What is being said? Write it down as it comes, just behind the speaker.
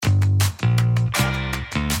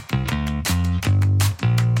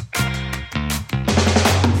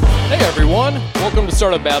everyone. Welcome to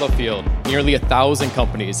Startup Battlefield. Nearly 1,000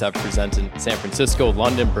 companies have presented in San Francisco,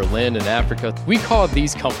 London, Berlin, and Africa. We call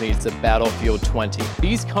these companies the Battlefield 20.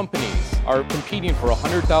 These companies are competing for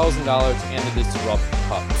 $100,000 and the Disrupt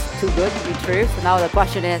Cup. Too good to be true. So now the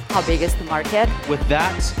question is, how big is the market? With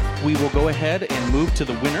that, we will go ahead and move to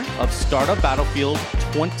the winner of Startup Battlefield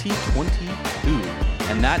 2022.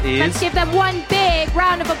 And that is... Let's give them one big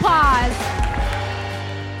round of applause.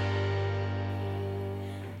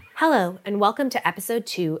 Hello, and welcome to episode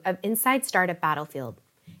 2 of Inside Startup Battlefield.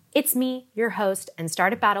 It's me, your host and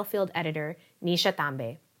Startup Battlefield editor, Nisha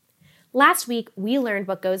Tambe. Last week, we learned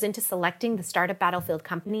what goes into selecting the Startup Battlefield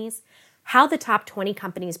companies, how the top 20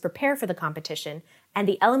 companies prepare for the competition, and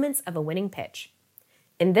the elements of a winning pitch.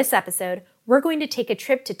 In this episode, we're going to take a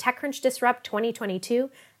trip to TechCrunch Disrupt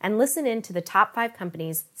 2022 and listen in to the top 5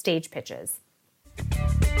 companies' stage pitches.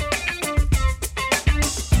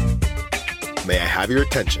 May I have your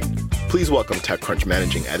attention? Please welcome TechCrunch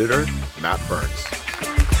Managing Editor, Matt Burns.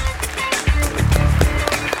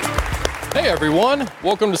 Hey everyone,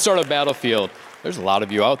 welcome to Startup Battlefield. There's a lot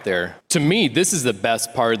of you out there. To me, this is the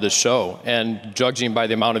best part of the show, and judging by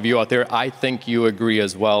the amount of you out there, I think you agree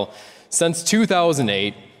as well. Since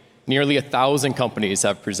 2008, nearly 1,000 companies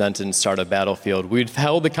have presented in Startup Battlefield. We've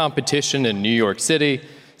held the competition in New York City,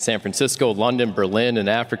 San Francisco, London, Berlin, and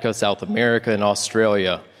Africa, South America, and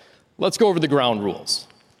Australia. Let's go over the ground rules.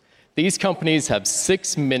 These companies have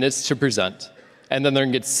 6 minutes to present, and then they're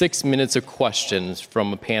going to get 6 minutes of questions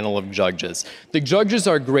from a panel of judges. The judges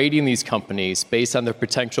are grading these companies based on their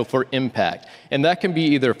potential for impact, and that can be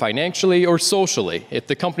either financially or socially. If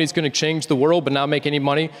the company's going to change the world but not make any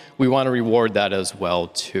money, we want to reward that as well,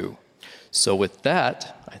 too. So with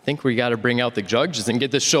that, I think we got to bring out the judges and get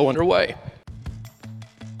this show underway.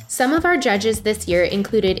 Some of our judges this year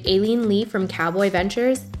included Aileen Lee from Cowboy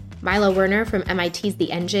Ventures, Milo Werner from MIT's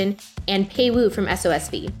The Engine, and Pei Wu from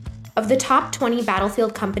SOSV. Of the top 20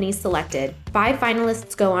 Battlefield companies selected, 5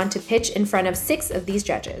 finalists go on to pitch in front of 6 of these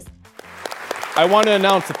judges. I want to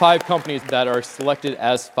announce the 5 companies that are selected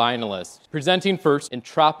as finalists. Presenting first,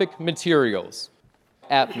 Entropic Materials,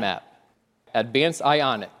 AppMap, Advanced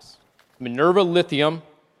Ionics, Minerva Lithium,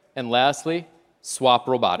 and lastly, Swap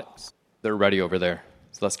Robotics. They're ready over there,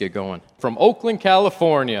 so let's get going. From Oakland,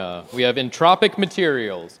 California, we have Entropic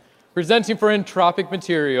Materials. Presenting for Entropic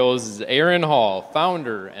Materials is Aaron Hall,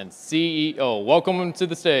 founder and CEO. Welcome to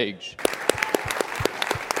the stage.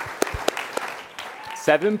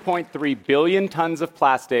 7.3 billion tons of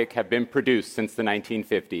plastic have been produced since the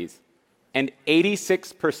 1950s, and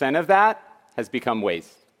 86% of that has become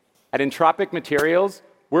waste. At Entropic Materials,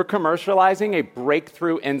 we're commercializing a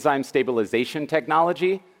breakthrough enzyme stabilization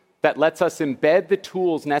technology that lets us embed the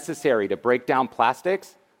tools necessary to break down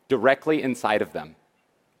plastics directly inside of them.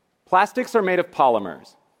 Plastics are made of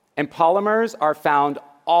polymers, and polymers are found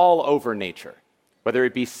all over nature, whether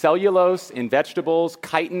it be cellulose in vegetables,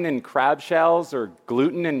 chitin in crab shells, or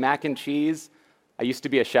gluten in mac and cheese. I used to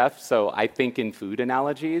be a chef, so I think in food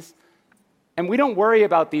analogies. And we don't worry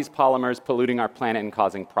about these polymers polluting our planet and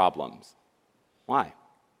causing problems. Why?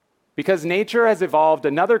 Because nature has evolved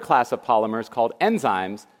another class of polymers called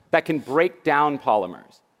enzymes that can break down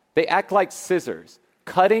polymers. They act like scissors,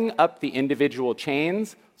 cutting up the individual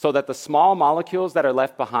chains so that the small molecules that are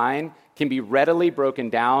left behind can be readily broken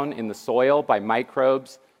down in the soil by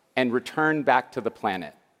microbes and returned back to the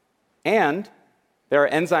planet. And there are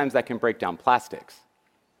enzymes that can break down plastics.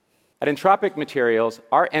 At Entropic Materials,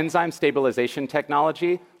 our enzyme stabilization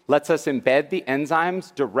technology lets us embed the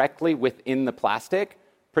enzymes directly within the plastic,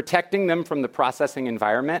 protecting them from the processing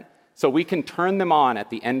environment so we can turn them on at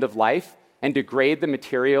the end of life and degrade the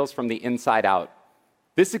materials from the inside out.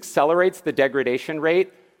 This accelerates the degradation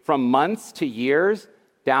rate from months to years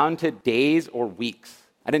down to days or weeks.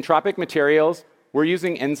 At Entropic Materials, we're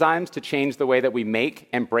using enzymes to change the way that we make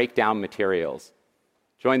and break down materials.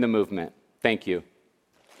 Join the movement. Thank you.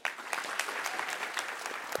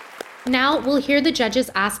 Now we'll hear the judges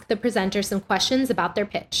ask the presenter some questions about their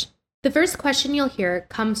pitch. The first question you'll hear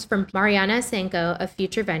comes from Mariana Sanko of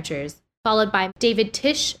Future Ventures, followed by David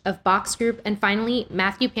Tisch of Box Group, and finally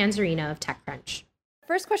Matthew Panzarino of TechCrunch.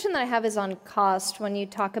 First question that I have is on cost. When you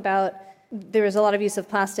talk about there is a lot of use of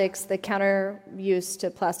plastics, the counter use to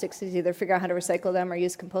plastics is either figure out how to recycle them or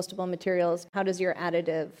use compostable materials. How does your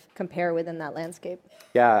additive compare within that landscape?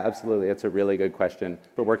 Yeah, absolutely. That's a really good question.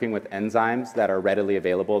 We're working with enzymes that are readily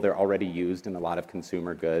available. They're already used in a lot of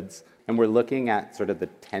consumer goods. And we're looking at sort of the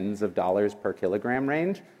tens of dollars per kilogram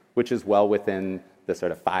range, which is well within the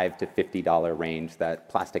sort of $5 to $50 range that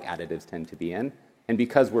plastic additives tend to be in. And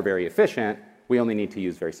because we're very efficient, we only need to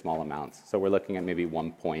use very small amounts. So we're looking at maybe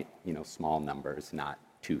 1 point, small numbers, not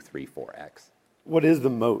 2, 3, 4x. What is the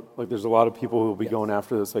moat? Like, there's a lot of people who will be going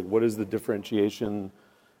after this. Like, what is the differentiation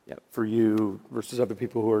for you versus other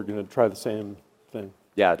people who are going to try the same thing?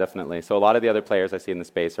 Yeah, definitely. So a lot of the other players I see in the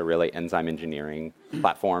space are really enzyme engineering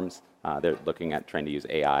platforms. They're looking at trying to use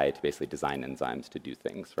AI to basically design enzymes to do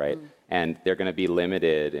things, right? And they're going to be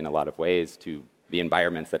limited in a lot of ways to the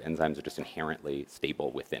environments that enzymes are just inherently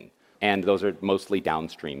stable within. And those are mostly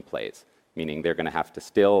downstream plays, meaning they're going to have to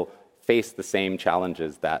still face the same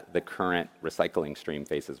challenges that the current recycling stream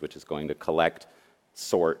faces, which is going to collect,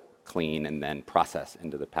 sort, clean, and then process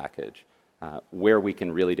into the package. Where we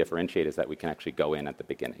can really differentiate is that we can actually go in at the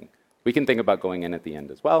beginning. We can think about going in at the end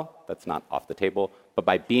as well. That's not off the table. But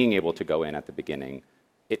by being able to go in at the beginning,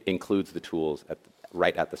 it includes the tools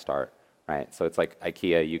right at the start, right? So it's like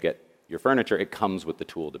IKEA, you get your furniture, it comes with the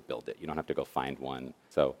tool to build it. You don't have to go find one.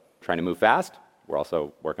 So trying to move fast. We're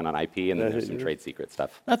also working on IP, and then there's some trade secret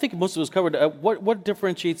stuff. I think most of it was covered. What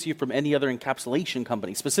differentiates you from any other encapsulation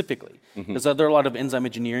company specifically? Because there are a lot of enzyme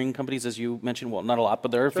engineering companies, as you mentioned. Well, not a lot,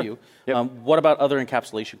 but there are a few. Yep. What about other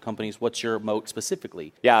encapsulation companies? What's your moat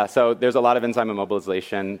specifically? Yeah, so there's a lot of enzyme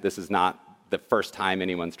immobilization. This is not the first time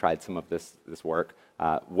anyone's tried some of this work.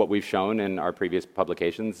 What we've shown in our previous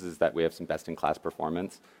publications is that we have some best-in-class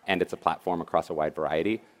performance, and it's a platform across a wide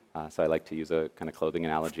variety. So I like to use a kind of clothing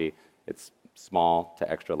analogy. It's small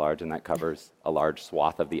to extra large, and that covers a large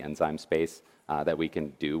swath of the enzyme space that we can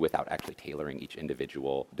do without actually tailoring each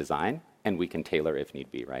individual design. And we can tailor if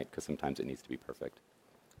need be, right? Because sometimes it needs to be perfect.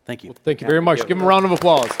 Thank you. Well, thank you very much. Give them a round of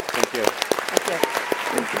applause. Thank you.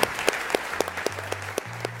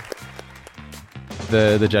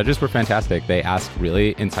 The judges were fantastic. They asked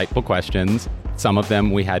really insightful questions. Some of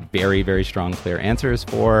them we had very, very strong, clear answers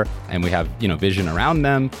for, and we have, vision around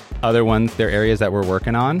them. Other ones, they're areas that we're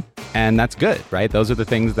working on, and that's good, right? Those are the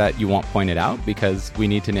things that you want pointed out because we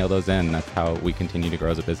need to nail those in. That's how we continue to grow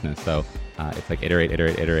as a business. So it's like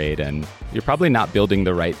iterate, and you're probably not building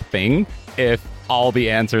the right thing if all the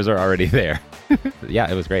answers are already there. Yeah,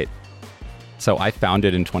 it was great. So I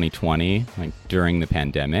founded in 2020, like during the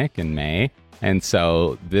pandemic in May. And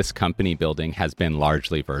so this company building has been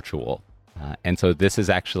largely virtual. And so this is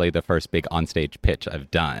actually the first big onstage pitch I've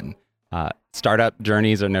done. Startup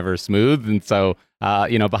journeys are never smooth. And so,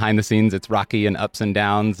 behind the scenes, it's rocky and ups and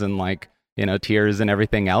downs and tears and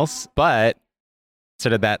everything else. But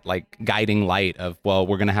sort of that guiding light of, well,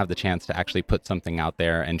 we're going to have the chance to actually put something out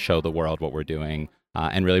there and show the world what we're doing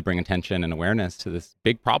and really bring attention and awareness to this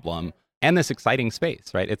big problem and this exciting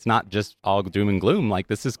space, right? It's not just all doom and gloom.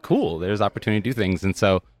 This is cool. There's opportunity to do things. And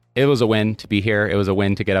so it was a win to be here. It was a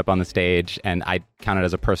win to get up on the stage, and I count it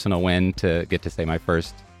as a personal win to get to say my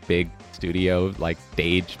first big studio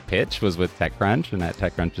stage pitch was with TechCrunch, and at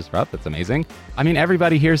TechCrunch Disrupt. That's amazing. I mean,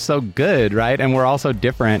 everybody here is so good, right? And we're all so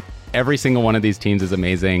different. Every single one of these teams is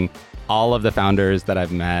amazing. All of the founders that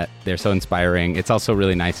I've met, they're so inspiring. It's also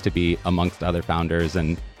really nice to be amongst other founders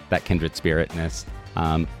and that kindred spiritness.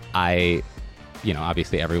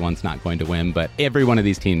 Obviously everyone's not going to win, but every one of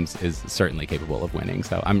these teams is certainly capable of winning.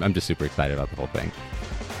 So I'm just super excited about the whole thing.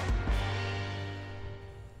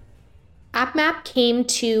 AppMap came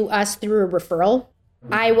to us through a referral.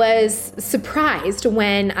 I was surprised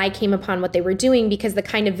when I came upon what they were doing because the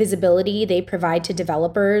kind of visibility they provide to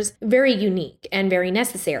developers, very unique and very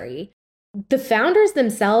necessary. The founders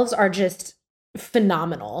themselves are just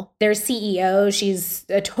phenomenal. Their CEO, she's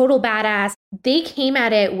a total badass. They came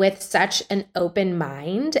at it with such an open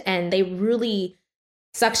mind, and they really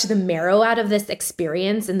sucked the marrow out of this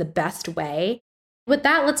experience in the best way. With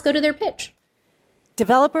that, let's go to their pitch.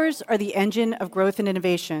 Developers are the engine of growth and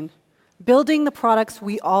innovation, building the products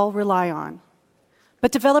we all rely on.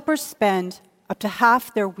 But developers spend up to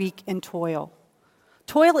half their week in toil.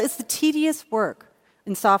 Toil is the tedious work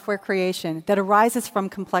in software creation that arises from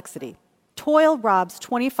complexity. Toil robs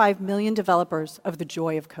 25 million developers of the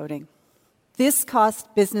joy of coding. This costs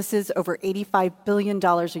businesses over $85 billion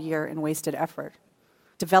a year in wasted effort.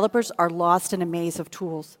 Developers are lost in a maze of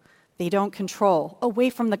tools they don't control, away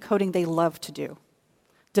from the coding they love to do.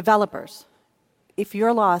 Developers, if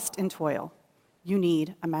you're lost in toil, you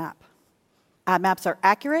need a map. App maps are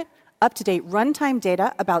accurate, up-to-date runtime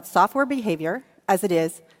data about software behavior, as it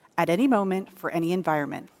is at any moment for any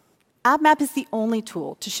environment. AppMap is the only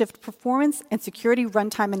tool to shift performance and security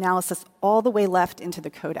runtime analysis all the way left into the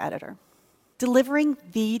code editor. Delivering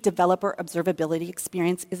the developer observability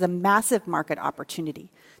experience is a massive market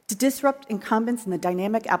opportunity to disrupt incumbents in the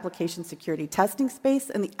dynamic application security testing space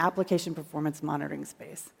and the application performance monitoring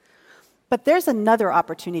space. But there's another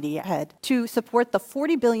opportunity ahead to support the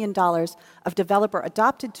 $40 billion of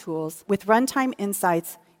developer-adopted tools with runtime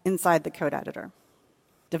insights inside the code editor.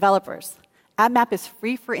 Developers, AppMap is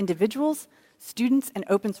free for individuals, students, and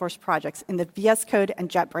open source projects in the VS Code and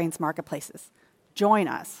JetBrains marketplaces. Join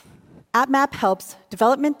us. AppMap helps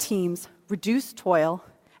development teams reduce toil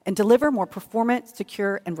and deliver more performant,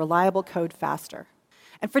 secure, and reliable code faster.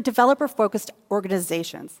 And for developer-focused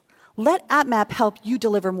organizations, let AppMap help you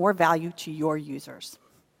deliver more value to your users.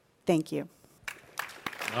 Thank you.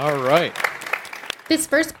 All right. This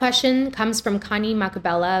first question comes from Connie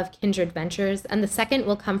Macabella of Kindred Ventures, and the second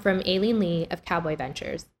will come from Aileen Lee of Cowboy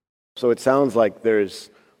Ventures. So it sounds like there's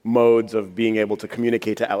modes of being able to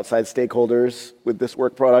communicate to outside stakeholders with this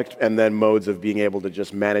work product, and then modes of being able to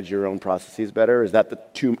just manage your own processes better. Is that the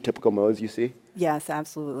two typical modes you see? Yes,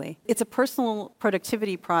 absolutely. It's a personal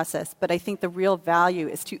productivity process, but I think the real value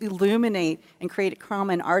is to illuminate and create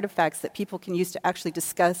common artifacts that people can use to actually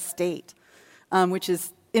discuss state, which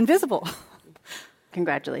is invisible.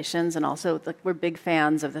 Congratulations, and also we're big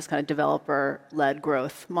fans of this kind of developer-led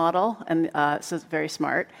growth model, and so it's very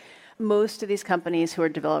smart. Most of these companies who are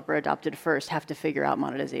developer adopted first have to figure out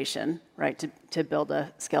monetization, right, to build a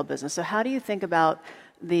scale business. So how do you think about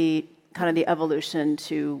the kind of the evolution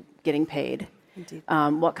to getting paid? Indeed.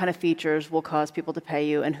 What kind of features will cause people to pay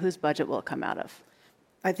you, and whose budget will it come out of?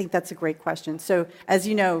 I think that's a great question. So as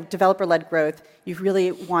you know, developer-led growth, you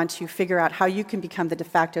really want to figure out how you can become the de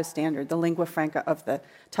facto standard, the lingua franca of the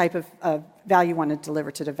type of value you want to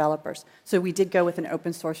deliver to developers. So we did go with an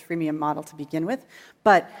open source freemium model to begin with.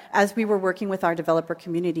 But as we were working with our developer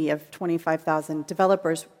community of 25,000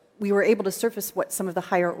 developers, we were able to surface what some of the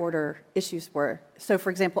higher order issues were. So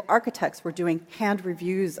for example, architects were doing hand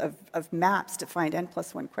reviews of maps to find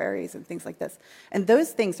N+1 queries and things like this. And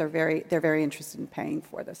those things they're very interested in paying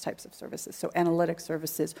for those types of services. So analytic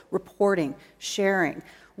services, reporting, sharing.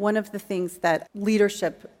 One of the things that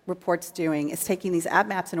leadership reports doing is taking these app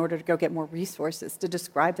maps in order to go get more resources to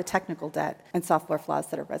describe the technical debt and software flaws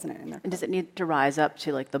that are resonant in there. And does it need to rise up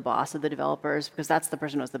to like the boss of the developers? Because that's the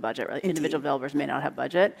person who has the budget, right? Indeed. Individual developers may not have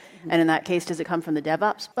budget. Mm-hmm. And in that case, does it come from the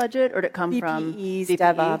DevOps budget, or did it come from VPEs,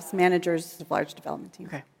 DevOps, managers of large development teams?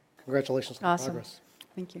 Okay. Congratulations on the progress.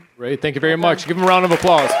 Thank you. Great. Thank you very much. Give them a round of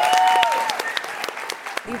applause.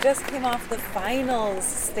 You just came off the finals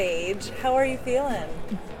stage. How are you feeling?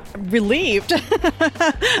 Relieved.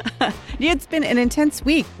 It's been an intense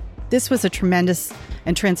week. This was a tremendous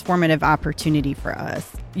and transformative opportunity for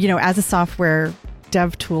us. You know, as a software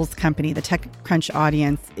dev tools company, the TechCrunch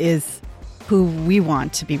audience is who we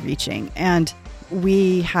want to be reaching. And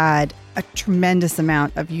we had a tremendous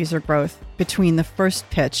amount of user growth between the first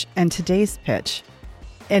pitch and today's pitch.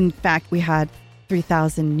 In fact, we had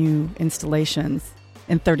 3,000 new installations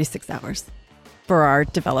in 36 hours for our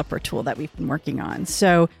developer tool that we've been working on.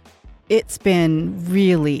 So it's been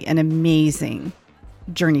really an amazing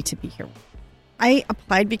journey to be here. I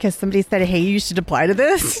applied because somebody said, hey, you should apply to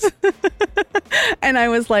this. And I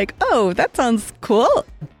was like, oh, that sounds cool.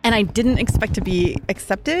 And I didn't expect to be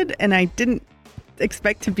accepted, and I didn't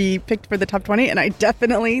expect to be picked for the top 20, and I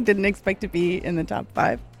definitely didn't expect to be in the top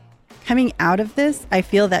 5. Coming out of this, I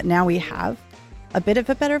feel that now we have a bit of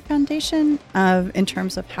a better foundation in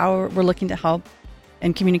terms of how we're looking to help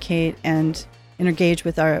and communicate and engage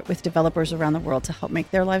with developers around the world to help make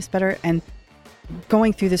their lives better. And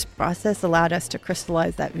going through this process allowed us to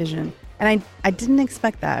crystallize that vision. And I didn't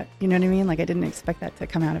expect that. You know what I mean? Like, I didn't expect that to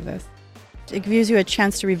come out of this. It gives you a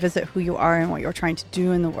chance to revisit who you are and what you're trying to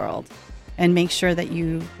do in the world, and make sure that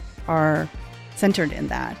you are centered in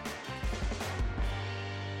that.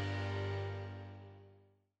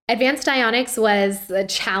 Advanced Ionics was a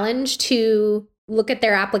challenge to look at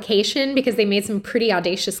their application because they made some pretty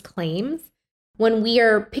audacious claims. When we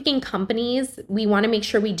are picking companies, we want to make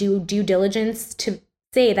sure we do due diligence to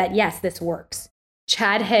say that, yes, this works.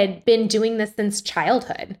 Chad had been doing this since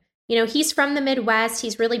childhood. You know, he's from the Midwest.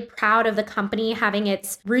 He's really proud of the company having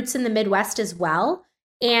its roots in the Midwest as well.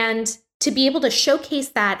 And to be able to showcase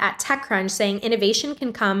that at TechCrunch, saying innovation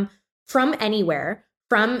can come from anywhere,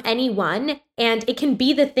 from anyone, and it can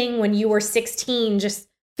be the thing when you were 16 just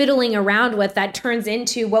fiddling around with that turns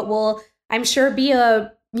into what will, I'm sure, be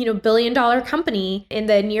a billion-dollar company in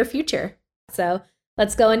the near future. So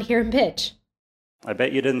let's go and hear him pitch. I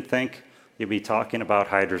bet you didn't think you'd be talking about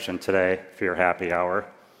hydrogen today for your happy hour.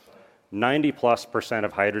 90+%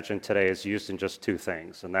 of hydrogen today is used in just two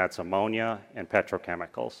things, and that's ammonia and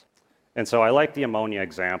petrochemicals. And so I like the ammonia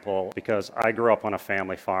example because I grew up on a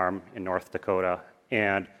family farm in North Dakota,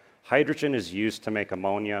 and hydrogen is used to make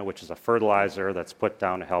ammonia, which is a fertilizer that's put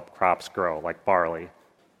down to help crops grow, like barley.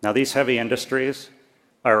 Now, these heavy industries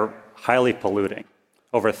are highly polluting.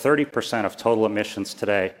 Over 30% of total emissions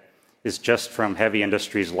today is just from heavy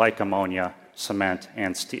industries like ammonia, cement,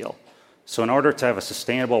 and steel. So in order to have a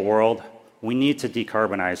sustainable world, we need to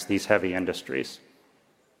decarbonize these heavy industries.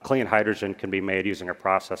 Clean hydrogen can be made using a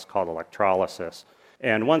process called electrolysis.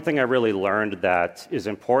 And one thing I really learned that is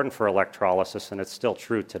important for electrolysis, and it's still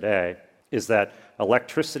true today, is that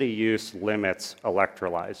electricity use limits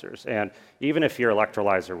electrolyzers. And even if your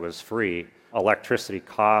electrolyzer was free, electricity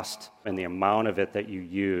cost and the amount of it that you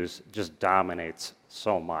use just dominates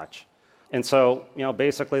so much. And so,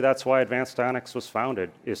 basically that's why Advanced Ionics was founded,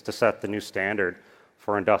 is to set the new standard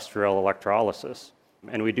for industrial electrolysis.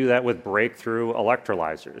 And we do that with breakthrough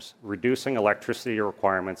electrolyzers, reducing electricity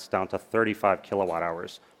requirements down to 35 kilowatt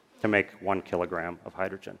hours to make 1 kilogram of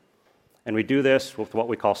hydrogen. And we do this with what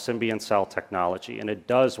we call Symbiont cell technology, and it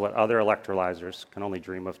does what other electrolyzers can only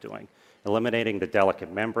dream of doing, eliminating the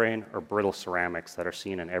delicate membrane or brittle ceramics that are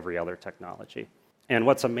seen in every other technology. And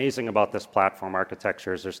what's amazing about this platform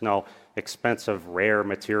architecture is there's no expensive, rare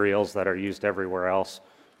materials that are used everywhere else,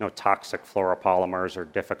 no toxic fluoropolymers or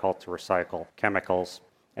difficult to recycle chemicals.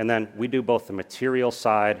 And then we do both the material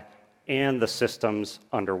side and the systems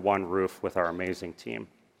under one roof with our amazing team.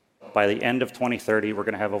 By the end of 2030, we're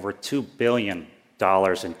going to have over $2 billion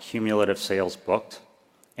in cumulative sales booked,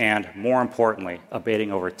 and more importantly,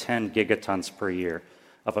 abating over 10 gigatons per year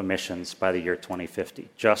of emissions by the year 2050,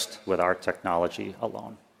 just with our technology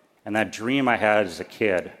alone. And that dream I had as a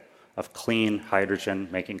kid of clean hydrogen,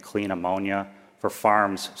 making clean ammonia for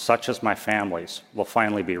farms such as my family's will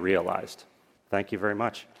finally be realized. Thank you very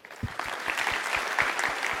much.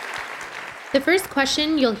 The first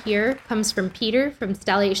question you'll hear comes from Peter from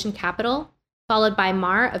Stellation Capital, followed by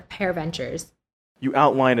Mar of Pear Ventures. You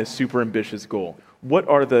outline a super ambitious goal. What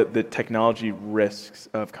are the technology risks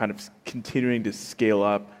of kind of continuing to scale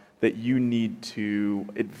up that you need to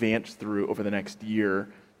advance through over the next year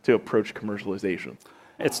to approach commercialization?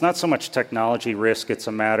 It's not so much technology risk, it's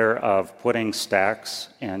a matter of putting stacks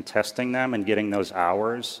and testing them and getting those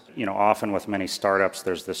hours. Often with many startups,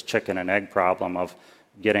 there's this chicken and egg problem of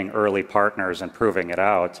getting early partners and proving it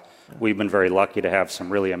out. We've been very lucky to have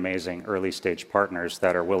some really amazing early stage partners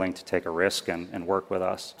that are willing to take a risk and work with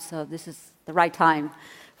us. So this is the right time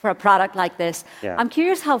for a product like this. Yeah. I'm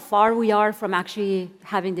curious how far we are from actually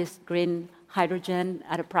having this green hydrogen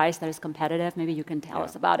at a price that is competitive. Maybe you can tell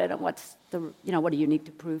us about it and what do you need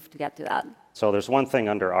to prove to get to that? So there's one thing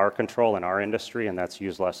under our control in our industry, and that's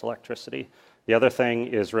use less electricity. The other thing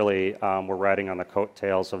is really we're riding on the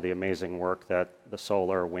coattails of the amazing work that the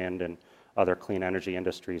solar, wind, and other clean energy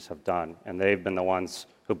industries have done. And they've been the ones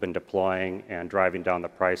who've been deploying and driving down the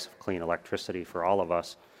price of clean electricity for all of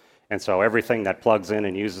us. And so everything that plugs in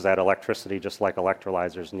and uses that electricity, just like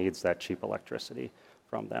electrolyzers, needs that cheap electricity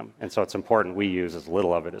from them. And so it's important we use as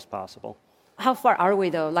little of it as possible. How far are we,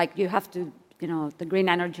 though? Like, you have to, the green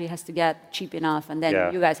energy has to get cheap enough, and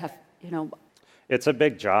then you guys have, It's a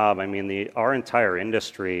big job. I mean, our entire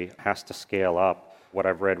industry has to scale up. What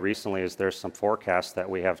I've read recently is there's some forecasts that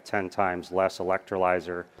we have 10 times less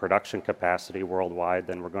electrolyzer production capacity worldwide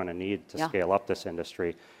than we're going to need to scale up this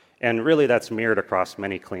industry. And really that's mirrored across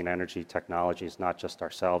many clean energy technologies, not just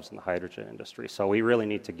ourselves in the hydrogen industry. So we really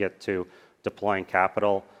need to get to deploying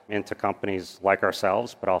capital into companies like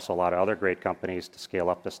ourselves, but also a lot of other great companies to scale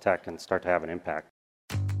up this tech and start to have an impact.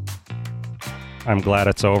 I'm glad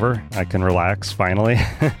it's over. I can relax finally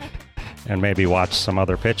and maybe watch some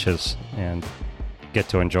other pitches and get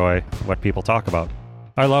to enjoy what people talk about.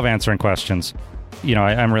 I love answering questions.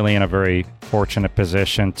 I'm really in a very fortunate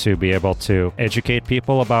position to be able to educate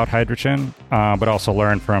people about hydrogen, but also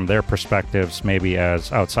learn from their perspectives, maybe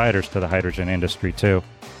as outsiders to the hydrogen industry too.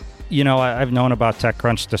 I've known about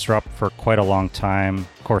TechCrunch Disrupt for quite a long time.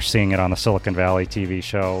 Of course, seeing it on the Silicon Valley TV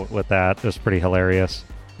show with that was pretty hilarious.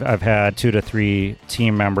 I've had 2 to 3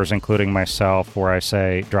 team members, including myself, where I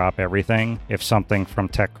say, drop everything. If something from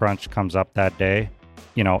TechCrunch comes up that day,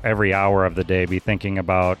 every hour of the day be thinking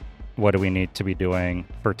about what do we need to be doing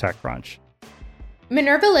for TechCrunch.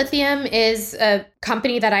 Minerva Lithium is a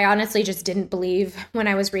company that I honestly just didn't believe when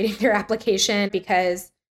I was reading their application,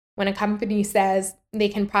 because when a company says they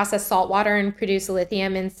can process salt water and produce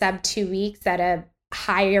lithium in sub 2 weeks at a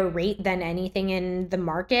higher rate than anything in the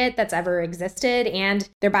market that's ever existed, and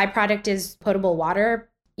their byproduct is potable water,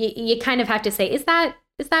 you kind of have to say, is that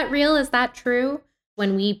real? Is that true?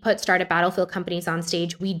 When we put Startup Battlefield companies on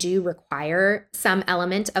stage, we do require some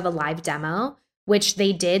element of a live demo, which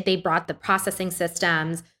they did. They brought the processing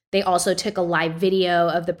systems. They also took a live video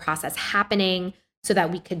of the process happening so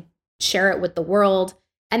that we could share it with the world.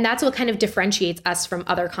 And that's what kind of differentiates us from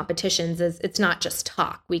other competitions, is it's not just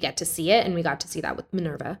talk. We get to see it, and we got to see that with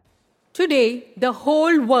Minerva. Today, the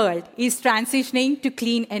whole world is transitioning to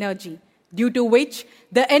clean energy. due to which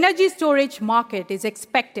the energy storage market is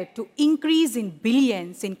expected to increase in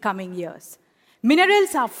billions in coming years.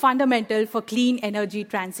 Minerals are fundamental for clean energy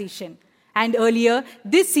transition. And earlier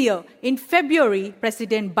this year, in February,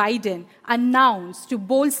 President Biden announced to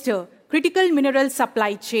bolster critical mineral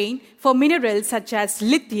supply chain for minerals such as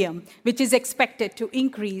lithium, which is expected to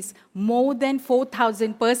increase more than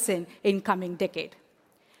 4,000% in coming decade.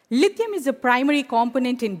 Lithium is a primary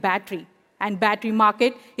component in battery, and battery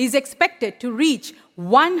market is expected to reach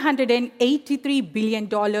 $183 billion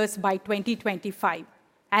by 2025.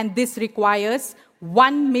 And this requires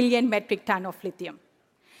 1 million metric ton of lithium.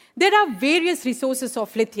 There are various resources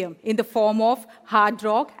of lithium in the form of hard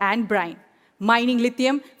rock and brine. Mining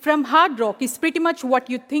lithium from hard rock is pretty much what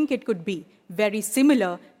you think it could be, very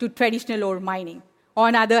similar to traditional ore mining.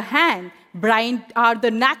 On the other hand, brine are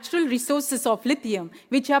the natural resources of lithium,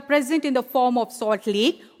 which are present in the form of salt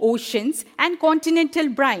lake, oceans, and continental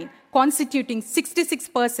brine, constituting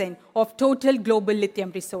 66% of total global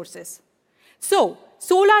lithium resources. So,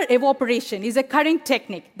 solar evaporation is a current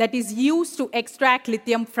technique that is used to extract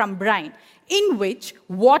lithium from brine, in which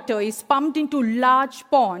water is pumped into large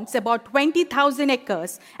ponds, about 20,000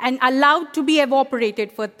 acres, and allowed to be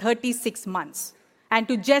evaporated for 36 months. And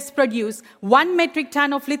to just produce 1 metric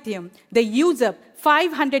ton of lithium, they use up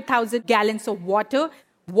 500,000 gallons of water.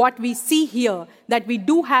 What we see here, that we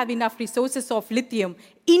do have enough resources of lithium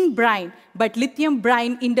in brine, but lithium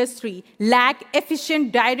brine industry lack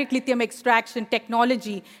efficient direct lithium extraction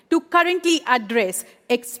technology to currently address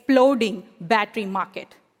exploding battery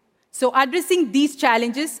market. So addressing these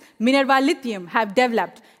challenges, Minerva Lithium have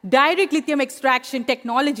developed direct lithium extraction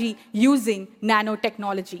technology using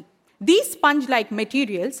nanotechnology. These sponge-like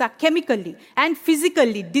materials are chemically and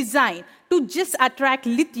physically designed to just attract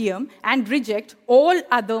lithium and reject all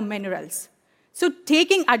other minerals. So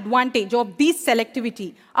taking advantage of this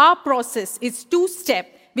selectivity, our process is two-step,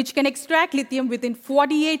 which can extract lithium within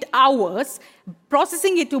 48 hours,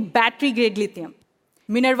 processing it to battery-grade lithium.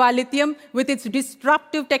 Minerva Lithium, with its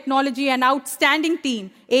disruptive technology and outstanding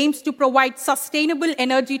team, aims to provide sustainable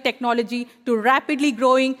energy technology to rapidly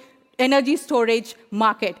growing energy storage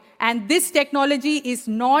market. And this technology is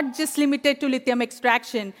not just limited to lithium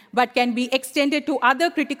extraction, but can be extended to other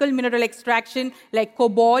critical mineral extraction like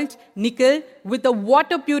cobalt, nickel, with the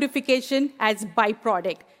water purification as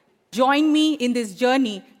byproduct. Join me in this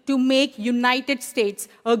journey to make United States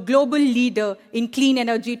a global leader in clean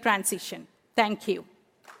energy transition. Thank you.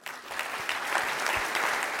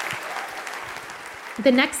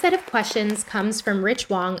 The next set of questions comes from Rich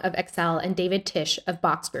Wong of Excel and David Tisch of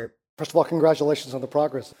Box Group. First of all, congratulations on the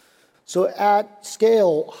progress. So at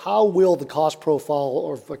scale, how will the cost profile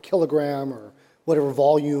of a kilogram or whatever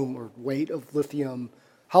volume or weight of lithium,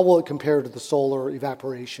 how will it compare to the solar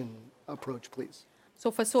evaporation approach, please? So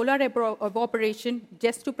for solar evaporation,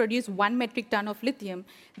 just to produce 1 metric ton of lithium,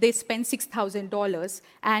 they spend $6,000,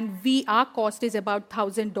 and our cost is about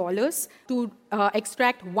 $1,000 to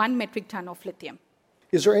extract 1 metric ton of lithium.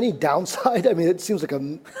 Is there any downside? I mean, it seems like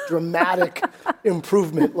a dramatic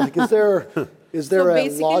improvement. Like, is there a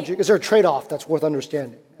logic? Is there a trade-off that's worth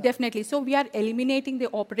understanding? Definitely. So we are eliminating the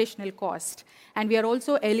operational cost, and we are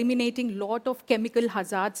also eliminating a lot of chemical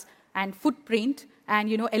hazards and footprint and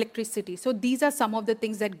electricity. So these are some of the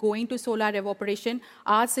things that go into solar evaporation.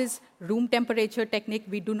 Ours is room temperature technique.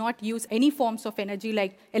 We do not use any forms of energy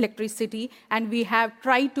like electricity, and we have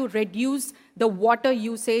tried to reduce the water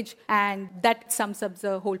usage, and that sums up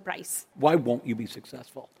the whole price. Why won't you be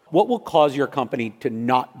successful? What will cause your company to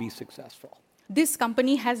not be successful? This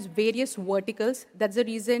company has various verticals. That's the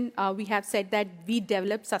reason we have said that we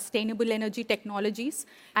develop sustainable energy technologies.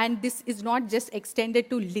 And this is not just extended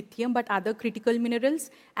to lithium, but other critical minerals.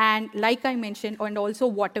 And like I mentioned, and also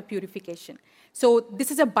water purification. So this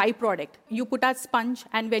is a byproduct. You put a sponge,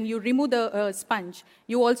 and when you remove the sponge,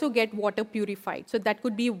 you also get water purified. So that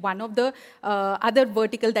could be one of the other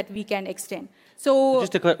vertical that we can extend. So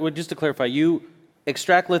just to clarify, you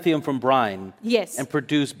extract lithium from brine, yes, and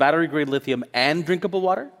produce battery-grade lithium and drinkable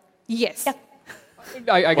water? Yes.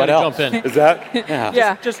 Yeah. I got to jump in. Is that?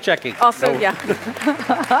 Yeah. Just checking. Also, No. yeah.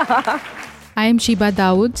 I am Shiba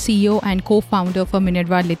Dawood, CEO and co-founder for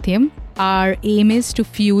Minerva Lithium. Our aim is to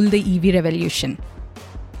fuel the EV revolution.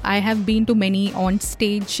 I have been to many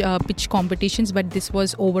on-stage pitch competitions, but this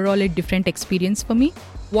was overall a different experience for me.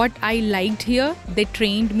 What I liked here, they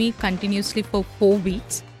trained me continuously for 4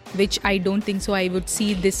 weeks, which I don't think so I would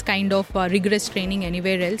see this kind of rigorous training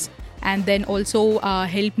anywhere else. And then also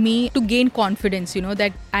help me to gain confidence,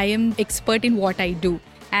 that I am expert in what I do.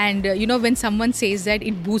 And, when someone says that,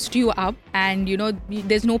 it boosts you up, and,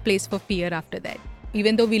 there's no place for fear after that.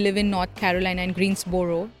 even though we live in North Carolina and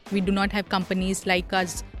Greensboro, we do not have companies like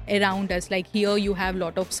us around us. Like here you have a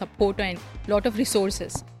lot of support and a lot of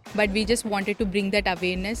resources. But we just wanted to bring that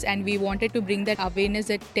awareness, and we wanted to bring that awareness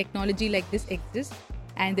that technology like this exists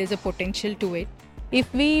and there's a potential to it.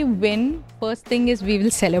 If we win, first thing is we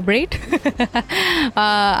will celebrate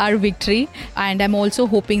our victory. And I'm also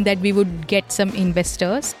hoping that we would get some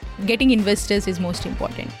investors. Getting investors is most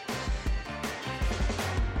important.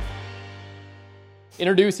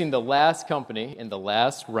 Introducing the last company in the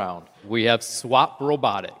last round, we have Swap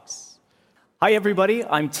Robotics. Hi, everybody.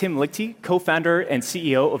 I'm Tim Lichty, co-founder and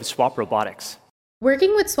CEO of Swap Robotics.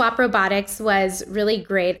 Working with Swap Robotics was really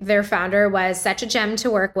great. Their founder was such a gem to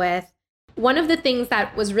work with. One of the things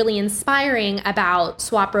that was really inspiring about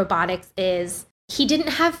Swap Robotics is he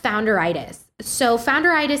didn't have founderitis. So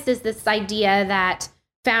founderitis is this idea that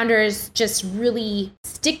founders just really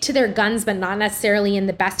stick to their guns, but not necessarily in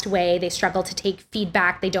the best way. They struggle to take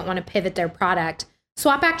feedback. They don't want to pivot their product.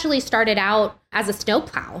 Swap actually started out as a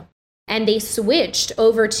snowplow, and they switched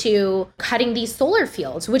over to cutting these solar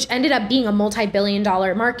fields, which ended up being a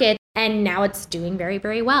multi-billion-dollar market. And now it's doing very,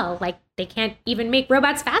 very well. Like, they can't even make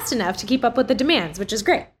robots fast enough to keep up with the demands, which is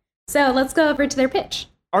great. So let's go over to their pitch.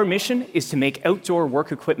 Our mission is to make outdoor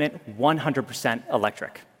work equipment 100%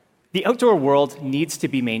 electric. The outdoor world needs to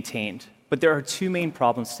be maintained, but there are two main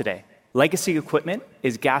problems today. Legacy equipment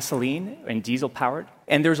is gasoline and diesel powered,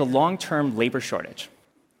 and there's a long-term labor shortage.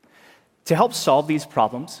 To help solve these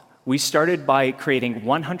problems, we started by creating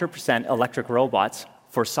 100% electric robots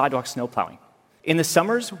for sidewalk snowplowing. In the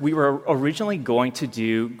summers, we were originally going to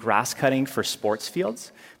do grass cutting for sports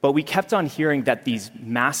fields, but we kept on hearing that these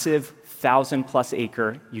massive 1,000+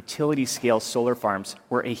 acre utility scale solar farms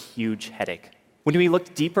were a huge headache. When we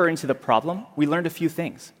looked deeper into the problem, we learned a few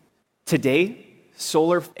things. Today,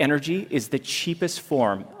 solar energy is the cheapest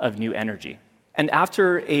form of new energy. And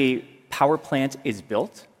after a power plant is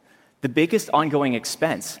built, the biggest ongoing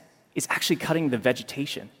expense is actually cutting the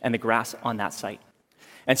vegetation and the grass on that site.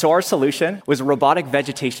 And so our solution was robotic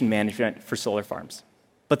vegetation management for solar farms.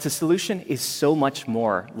 But the solution is so much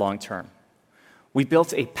more long-term. We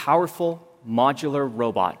built a powerful modular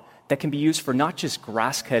robot that can be used for not just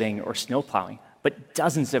grass cutting or snow plowing, but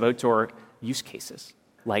dozens of outdoor use cases,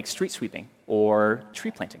 like street sweeping or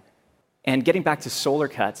tree planting. And getting back to solar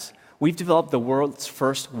cuts, we've developed the world's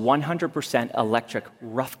first 100% electric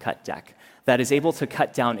rough cut deck that is able to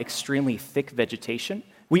cut down extremely thick vegetation.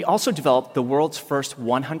 We also developed the world's first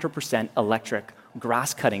 100% electric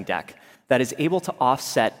grass cutting deck that is able to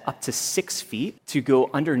offset up to 6 feet to go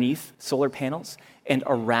underneath solar panels and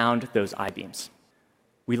around those I-beams.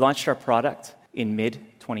 We launched our product in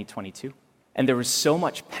mid-2022, and there was so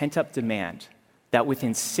much pent-up demand that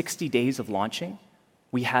within 60 days of launching,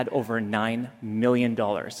 we had over $9 million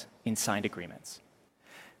in signed agreements.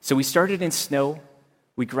 So we started in snow,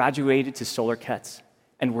 we graduated to solar cuts,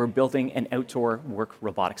 and we're building an outdoor work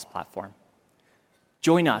robotics platform.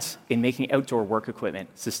 Join us in making outdoor work equipment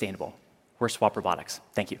sustainable. We're Swap Robotics.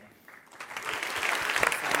 Thank you.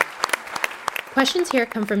 Questions here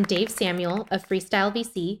come from Dave Samuel of Freestyle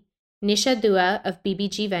VC, Nisha Dua of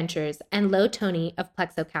BBG Ventures, and Lo Tony of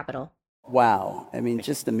Plexo Capital. Wow. I mean,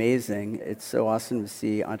 just amazing. It's so awesome to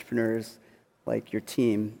see entrepreneurs like your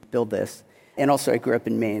team build this. And also, I grew up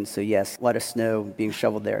in Maine, so yes, a lot of snow being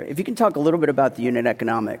shoveled there. If you can talk a little bit about the unit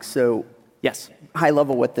economics. So, yes, high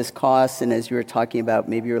level what this costs, and as you were talking about,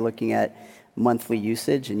 maybe you're looking at monthly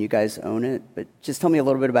usage and you guys own it, but just tell me a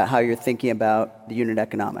little bit about how you're thinking about the unit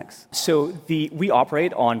economics. So we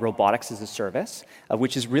operate on robotics as a service,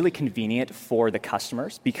 which is really convenient for the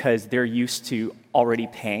customers because they're used to already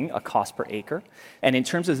paying a cost per acre. And in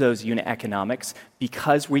terms of those unit economics,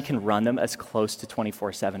 because we can run them as close to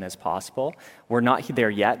 24/7 as possible, we're not there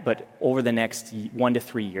yet, but over the next 1 to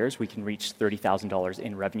 3 years, we can reach $30,000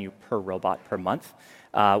 in revenue per robot per month.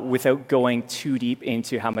 Without going too deep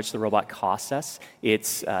into how much the robot costs us,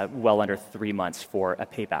 it's well under 3 months for a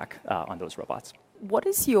payback on those robots. What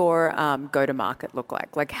does your go-to-market look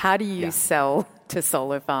like? Like, how do you sell to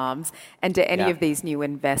solar farms? And do any of these new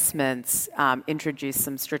investments introduce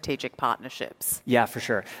some strategic partnerships? Yeah, for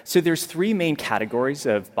sure. So there's 3 main categories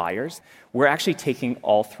of buyers. We're actually taking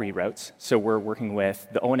all 3 routes. So we're working with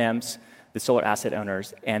the O&Ms, the solar asset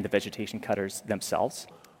owners, and the vegetation cutters themselves.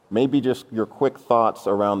 Maybe just your quick thoughts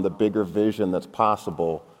around the bigger vision that's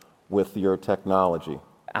possible with your technology.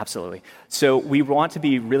 Absolutely. So we want to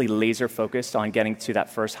be really laser focused on getting to that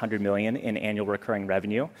first 100 million in annual recurring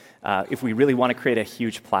revenue. If we really want to create a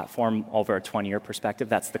huge platform over a 20-year perspective,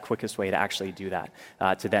 that's the quickest way to actually do that,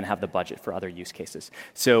 to then have the budget for other use cases.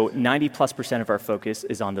 So 90+% of our focus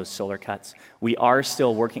is on those solar cuts. We are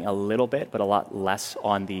still working a little bit, but a lot less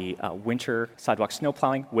on the winter sidewalk snow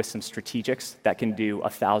plowing with some strategics that can do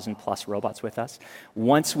 1,000+ robots with us.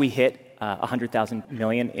 Once we hit 100,000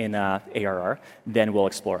 million in ARR, then we'll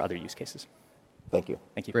explore other use cases. Thank you.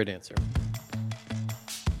 Thank you. Great answer.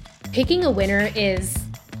 Picking a winner is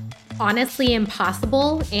honestly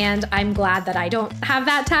impossible, and I'm glad that I don't have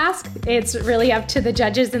that task. It's really up to the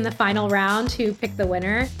judges in the final round to pick the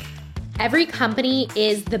winner. Every company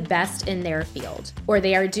is the best in their field, or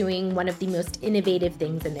they are doing one of the most innovative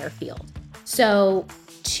things in their field. So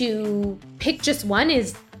to pick just one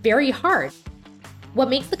is very hard. What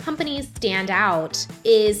makes the companies stand out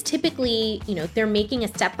is typically, they're making a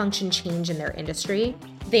step function change in their industry.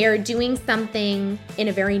 They're doing something in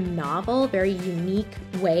a very novel, very unique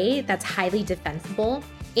way that's highly defensible.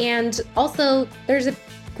 And also, there's a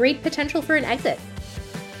great potential for an exit.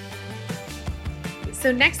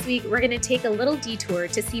 So next week, we're going to take a little detour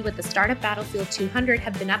to see what the Startup Battlefield 200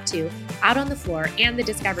 have been up to out on the floor and the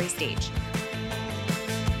discovery stage.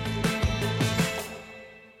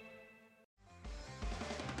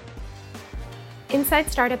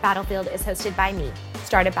 Inside Startup Battlefield is hosted by me,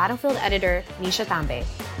 Startup Battlefield editor Nisha Tambe.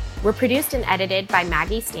 We're produced and edited by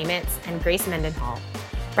Maggie Stamets and Grace Mendenhall.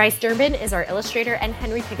 Bryce Durbin is our illustrator, and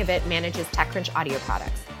Henry Pickavit manages TechCrunch audio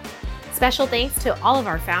products. Special thanks to all of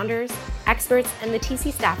our founders, experts, and the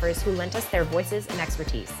TC staffers who lent us their voices and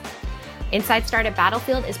expertise. Inside Startup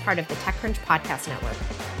Battlefield is part of the TechCrunch Podcast Network.